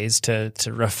training days to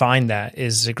refine that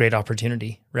is a great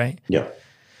opportunity, right? Yeah.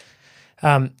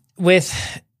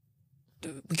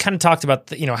 We kind of talked about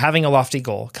having a lofty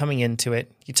goal coming into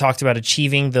it. You talked about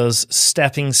achieving those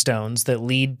stepping stones that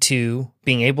lead to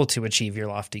being able to achieve your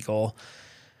lofty goal.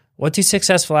 What do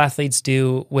successful athletes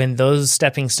do when those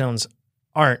stepping stones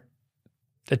aren't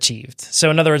achieved?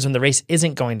 So in other words, when the race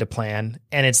isn't going to plan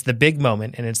and it's the big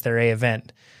moment and it's their A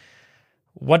event,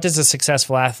 what does a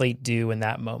successful athlete do in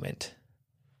that moment?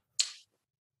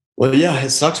 Well, yeah, it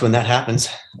sucks when that happens.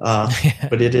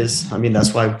 But it is,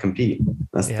 that's why we compete.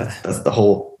 That's the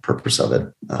whole purpose of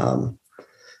it.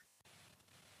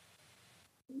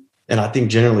 And I think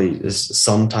generally is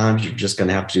sometimes you're just going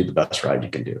to have to do the best ride you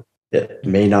can do. It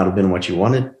may not have been what you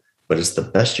wanted, but it's the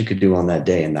best you could do on that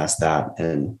day. And that's that.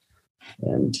 And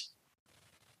in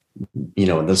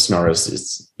this scenario,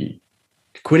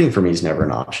 quitting for me is never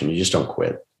an option. You just don't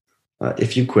quit.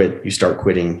 If you quit, you start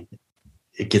quitting.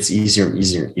 It gets easier and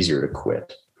easier and easier to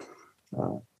quit.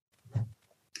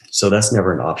 So that's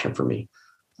never an option for me.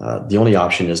 The only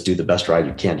option is do the best ride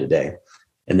you can today.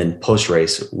 And then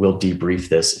post-race, we'll debrief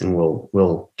this and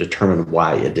we'll determine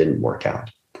why it didn't work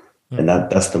out. And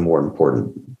that's the more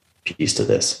important piece to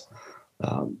this.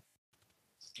 But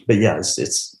yeah, it's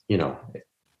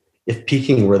if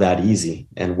peaking were that easy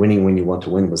and winning when you want to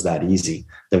win was that easy,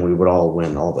 then we would all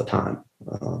win all the time.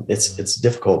 It's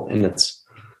difficult and it's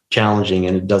challenging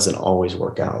and it doesn't always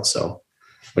work out. So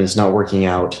when it's not working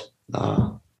out,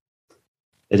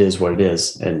 it is what it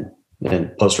is. And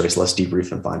post-race, let's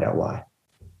debrief and find out why.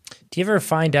 Do you ever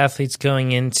find athletes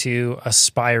going into a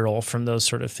spiral from those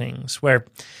sort of things where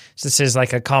this is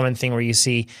like a common thing where you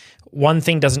see one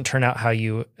thing doesn't turn out how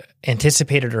you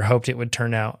anticipated or hoped it would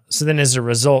turn out. So then as a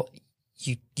result,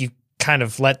 you kind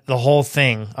of let the whole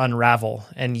thing unravel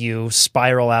and you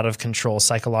spiral out of control,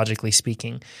 psychologically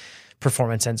speaking.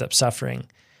 Performance ends up suffering.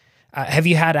 Have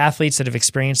you had athletes that have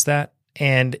experienced that?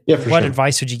 And what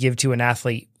advice would you give to an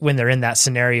athlete when they're in that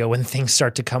scenario, when things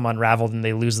start to come unraveled and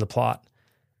they lose the plot?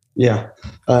 Yeah,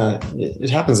 it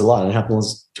happens a lot. It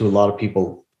happens to a lot of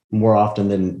people more often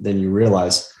than you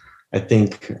realize. I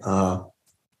think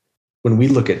when we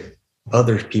look at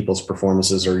other people's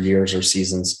performances or years or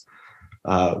seasons,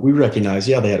 we recognize,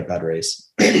 they had a bad race.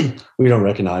 We don't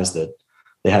recognize that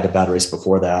they had a bad race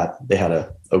before that. They had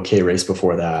a okay race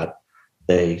before that.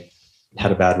 They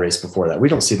had a bad race before that. We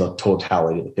don't see the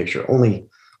totality of the picture. Only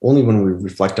when we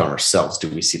reflect on ourselves do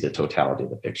we see the totality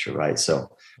of the picture, right?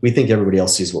 So we think everybody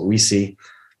else sees what we see,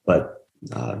 but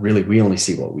really we only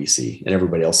see what we see, and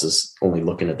everybody else is only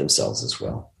looking at themselves as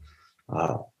well.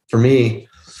 For me,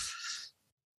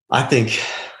 I think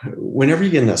whenever you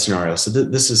get in that scenario, so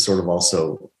this is sort of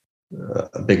also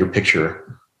a bigger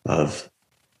picture of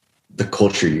the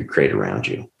culture you create around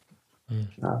you.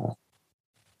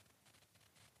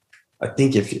 I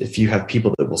think if you have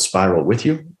people that will spiral with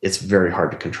you, it's very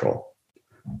hard to control.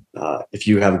 If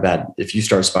you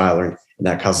start spiraling and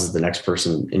that causes the next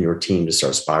person in your team to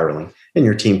start spiraling, and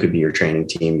your team could be your training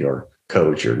team, your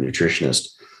coach, your nutritionist,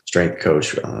 strength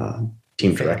coach,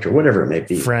 team director, whatever it may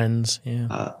be. Friends.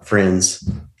 Yeah.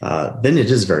 Then it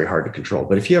is very hard to control.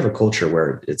 But if you have a culture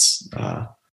where it's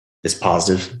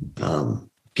positive,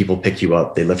 people pick you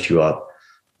up, they lift you up.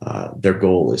 Their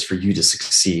goal is for you to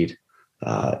succeed.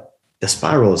 The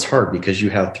spiral is hard because you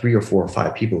have 3 or 4 or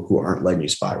 5 people who aren't letting you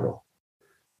spiral.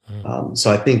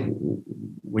 So I think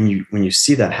when you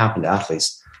see that happen to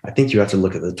athletes, I think you have to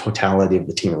look at the totality of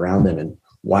the team around them and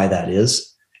why that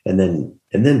is, and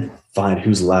then find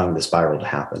who's allowing the spiral to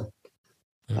happen.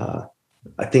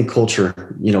 I think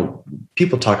culture,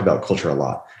 people talk about culture a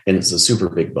lot, and it's a super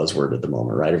big buzzword at the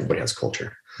moment, right? Everybody has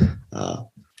culture.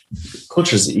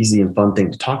 Culture is an easy and fun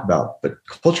thing to talk about, but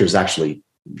culture is actually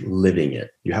living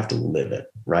it. You have to live it,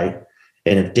 right?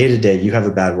 And if day to day you have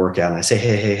a bad workout and I say,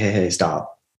 hey,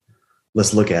 stop.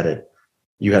 Let's look at it.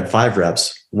 You had 5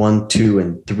 reps, 1, 2,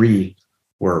 and 3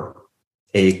 were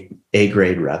A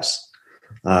grade reps.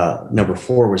 Number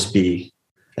 4 was B,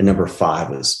 and number 5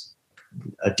 was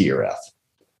a D or F.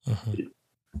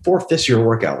 4/5 of your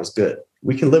workout was good.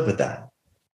 We can live with that,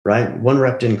 right? 1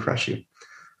 rep didn't crush you.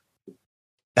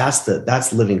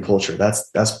 that's living culture.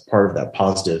 That's part of that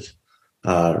positive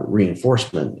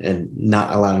reinforcement, and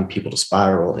not allowing people to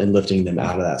spiral and lifting them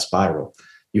out of that spiral.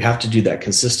 You have to do that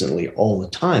consistently all the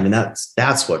time. And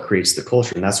that's what creates the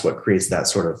culture. And that's what creates that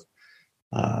sort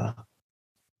of,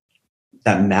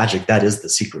 that magic. That is the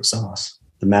secret sauce,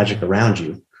 the magic around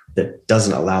you that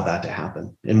doesn't allow that to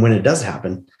happen. And when it does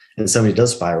happen and somebody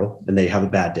does spiral and they have a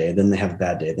bad day, then they have a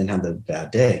bad day, then have the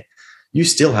bad day, you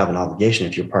still have an obligation,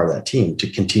 if you're part of that team, to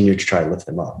continue to try to lift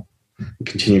them up,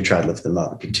 continue to try to lift them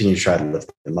up, continue to try to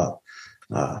lift them up.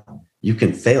 You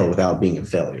can fail without being a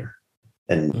failure.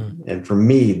 And for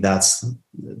me, that's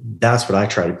what I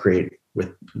try to create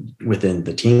within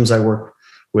the teams I work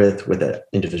with the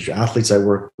individual athletes I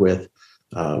work with,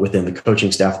 within the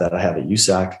coaching staff that I have at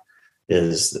USAC.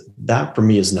 Is that for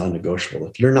me is non-negotiable.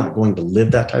 If you're not going to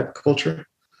live that type of culture,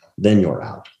 then you're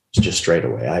out. It's just straight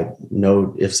away. I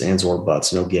no ifs, ands, or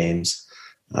buts, no games.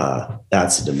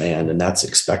 That's a demand and that's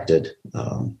expected.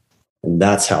 And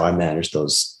that's how I manage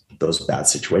those bad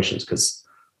situations, because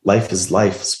life is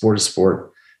life, sport is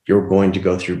sport. You're going to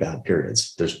go through bad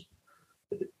periods. It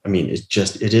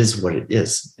is what it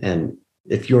is. And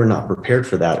if you're not prepared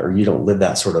for that, or you don't live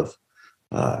that sort of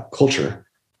culture,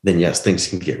 then yes, things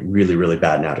can get really, really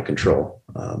bad and out of control.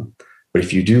 But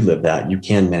if you do live that, you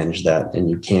can manage that, and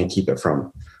you can keep it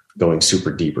from going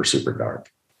super deep or super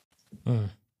dark.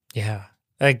 Yeah.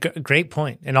 A great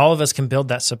point. And all of us can build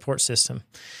that support system,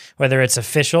 whether it's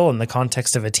official in the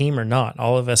context of a team or not.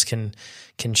 All of us can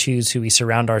choose who we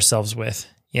surround ourselves with.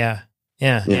 Yeah.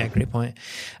 Great point.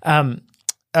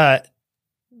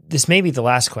 This may be the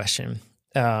last question.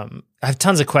 I have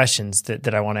tons of questions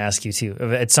that I want to ask you too.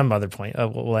 At some other point,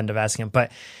 we'll end up asking them.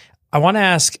 But I want to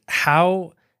ask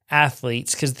how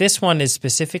athletes, because this one is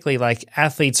specifically like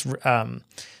athletes,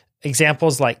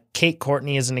 examples like Kate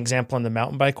Courtney is an example in the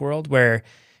mountain bike world where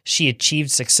she achieved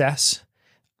success.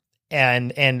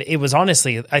 And it was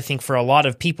honestly, I think for a lot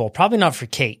of people, probably not for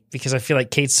Kate, because I feel like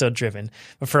Kate's so driven,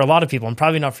 but for a lot of people, and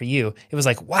probably not for you, it was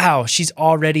like, wow, she's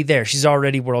already there. She's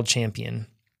already world champion.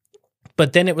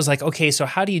 But then it was like, okay, so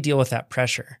how do you deal with that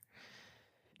pressure?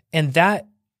 And that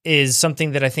is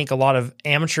something that I think a lot of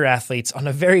amateur athletes on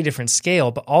a very different scale,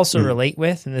 but also relate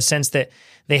with, in the sense that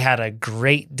they had a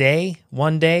great day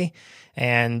one day,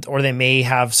 or they may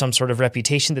have some sort of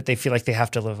reputation that they feel like they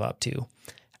have to live up to.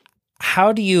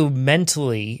 How do you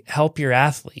mentally help your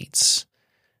athletes,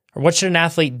 or what should an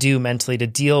athlete do mentally to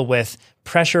deal with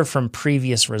pressure from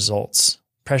previous results,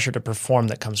 pressure to perform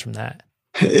that comes from that?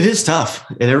 It is tough,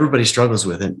 and everybody struggles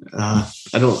with it.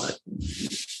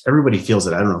 Everybody feels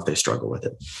it. I don't know if they struggle with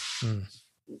it.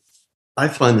 I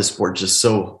find the sport just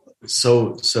so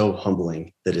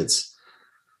humbling that it's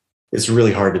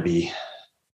really hard to be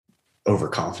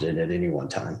overconfident at any one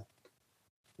time.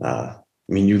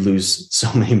 You lose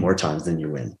so many more times than you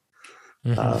win.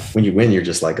 When you win, you're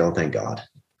just like, oh, thank God.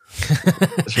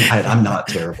 Right, I'm not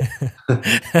terrible.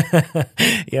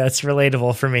 Yeah, it's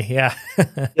relatable for me. Yeah.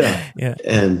 Yeah.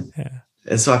 And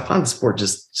so I find the sport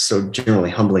just so generally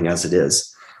humbling as it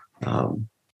is,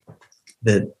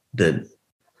 that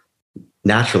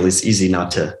naturally it's easy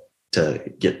not to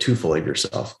get too full of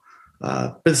yourself.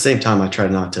 But at the same time, I try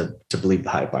not to believe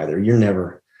the hype either.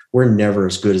 We're never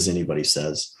as good as anybody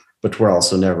says, but we're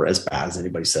also never as bad as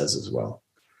anybody says as well.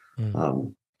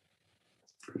 For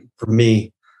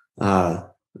me, I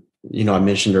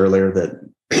mentioned earlier that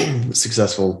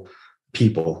successful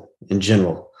people in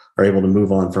general are able to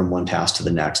move on from one task to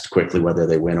the next quickly, whether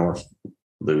they win or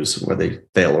lose, whether they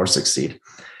fail or succeed.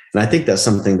 And I think that's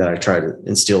something that I try to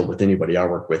instill with anybody I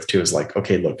work with too, is like,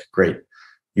 okay, look, great.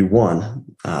 You won.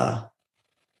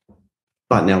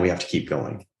 But now we have to keep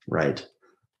going. Right.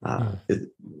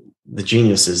 The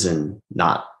genius is in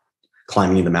not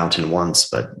climbing the mountain once,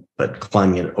 but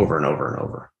climbing it over and over and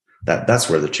over. That's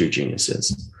where the true genius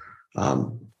is.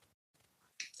 And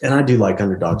I do like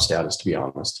underdog status, to be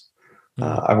honest.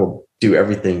 I will do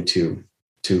everything to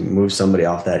move somebody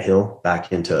off that hill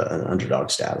back into an underdog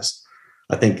status.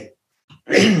 I think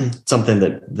something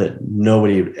that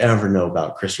nobody would ever know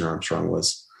about Kristen Armstrong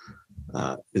was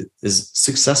as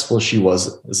successful as she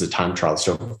was as a time trialist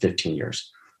over 15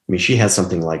 years. She had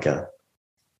something like a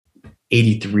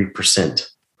 83%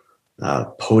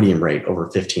 podium rate over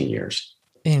 15 years.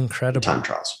 Incredible. Time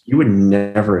trials. You would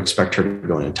never expect her to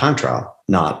go in a time trial,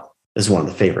 not as one of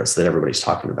the favorites that everybody's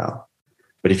talking about.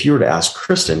 But if you were to ask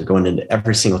Kristen going into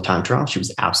every single time trial, she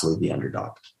was absolutely the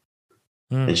underdog.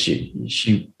 And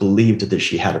she believed that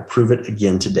she had to prove it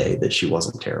again today, that she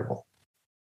wasn't terrible.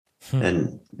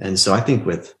 And so I think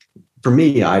for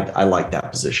me, I like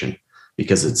that position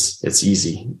because it's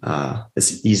easy.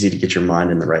 It's easy to get your mind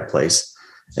in the right place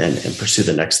and pursue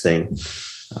the next thing.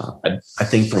 I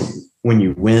think from when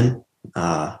you win,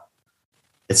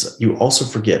 you also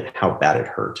forget how bad it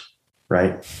hurt,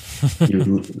 right?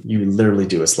 you literally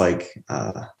do. It's like,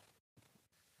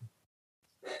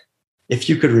 if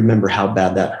you could remember how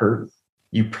bad that hurt,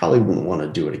 you probably wouldn't want to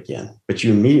do it again, but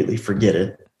you immediately forget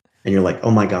it. And you're like,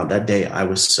 oh my God, that day I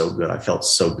was so good. I felt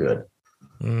so good.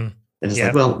 And it's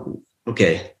like, well,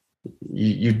 okay,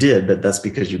 you did, but that's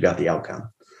because you got the outcome.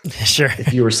 Sure.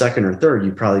 If you were second or third,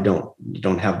 you probably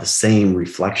don't have the same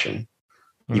reflection,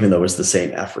 even though it's the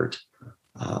same effort.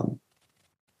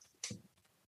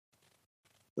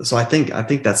 So I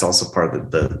think that's also part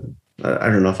of the I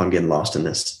don't know if I'm getting lost in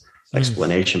this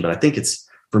explanation, but I think it's,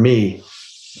 for me,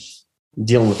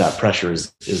 dealing with that pressure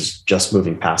is just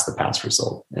moving past the past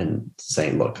result and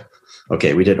saying, look,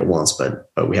 okay, we did it once, but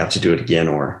we have to do it again,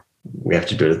 or we have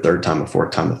to do it a third time, a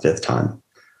fourth time, a fifth time.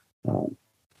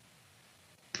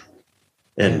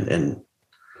 And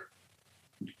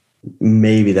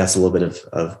maybe that's a little bit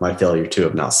of my failure too,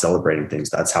 of not celebrating things.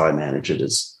 That's how I manage it,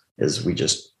 is we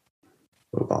just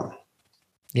move on.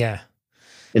 Yeah.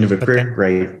 End of a career,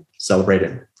 great. Celebrate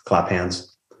it. Clap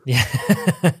hands. Yeah.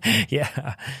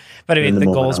 Yeah. But I mean, the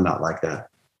goals, I'm not like that.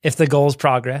 If the goals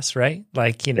progress, right?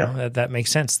 Like, that makes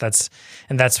sense. That's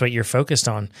what you're focused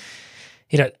on.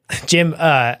 Jim,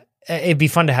 it'd be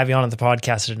fun to have you on the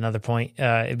podcast at another point.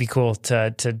 It'd be cool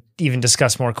to even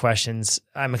discuss more questions.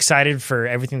 I'm excited for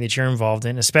everything that you're involved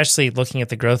in, especially looking at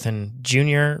the growth in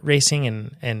junior racing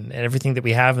and everything that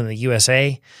we have in the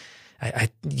USA.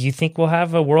 You think we'll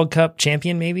have a World Cup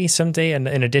champion maybe someday, in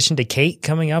addition to Kate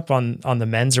coming up on the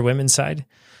men's or women's side?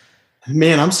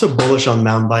 Man, I'm so bullish on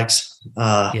mountain bikes.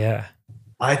 Yeah.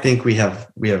 I think we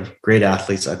have great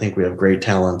athletes. I think we have great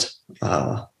talent.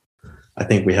 I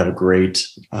think we have a great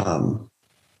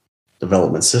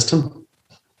development system,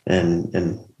 and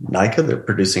NICA, they're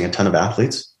producing a ton of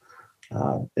athletes.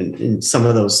 And some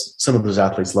of those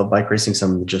athletes love bike racing.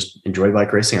 Some of them just enjoy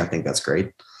bike racing. I think that's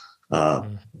great. But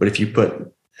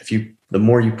the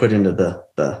more you put into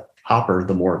the hopper,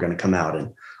 the more are going to come out.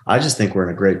 And I just think we're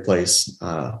in a great place,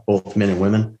 both men and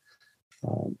women.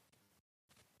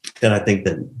 And I think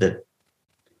that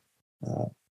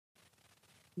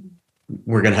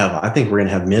we're going to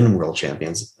have men world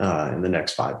champions in the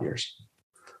next 5 years.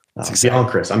 Beyond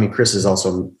Chris. I mean, Chris is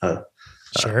also a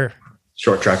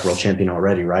short track world champion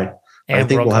already, right? I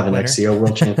think we'll have an XCO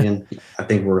world champion. I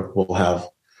think we'll have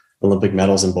Olympic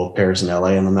medals in both pairs in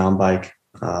LA on the mountain bike.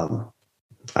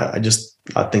 I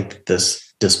think that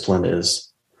this discipline is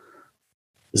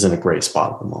in a great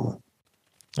spot at the moment.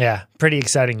 Yeah, pretty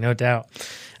exciting, no doubt.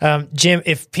 Jim,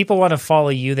 if people want to follow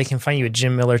you, they can find you at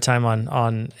Jim Miller Time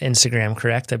on Instagram,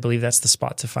 correct? I believe that's the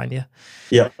spot to find you.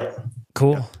 Yeah.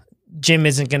 Cool. Yeah. Jim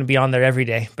isn't going to be on there every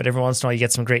day, but every once in a while you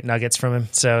get some great nuggets from him.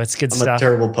 So it's good stuff. I'm a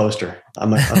terrible poster.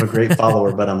 I'm a great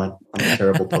follower, but I'm a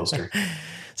terrible poster.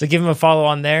 So give him a follow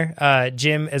on there.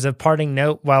 Jim, as a parting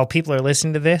note, while people are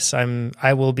listening to this,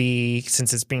 I will be,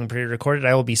 since it's being pre-recorded,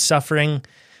 I will be sucking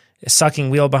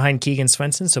wheel behind Keegan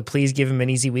Swenson. So please give him an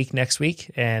easy week next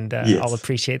week, and yes. I'll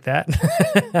appreciate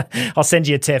that. I'll send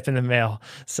you a tip in the mail.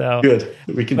 So good.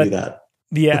 We can do that.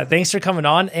 Yeah. Thanks for coming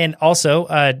on. And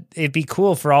also, it'd be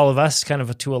cool for all of us kind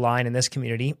of to align in this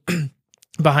community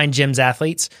behind Jim's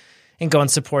athletes and go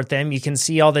and support them. You can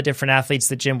see all the different athletes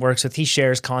that Jim works with. He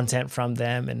shares content from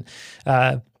them, and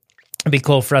it'd be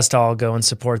cool for us to all go and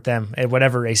support them at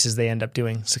whatever races they end up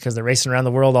doing, because they're racing around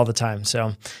the world all the time.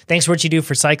 So thanks for what you do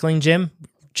for cycling, Jim.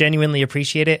 Genuinely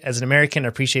appreciate it. As an American, I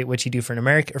appreciate what you do for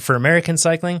American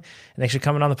cycling. And thanks for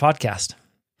coming on the podcast.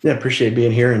 Yeah, appreciate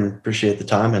being here and appreciate the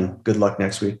time, and good luck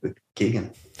next week with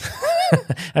Keegan.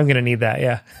 I'm going to need that.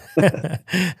 Yeah.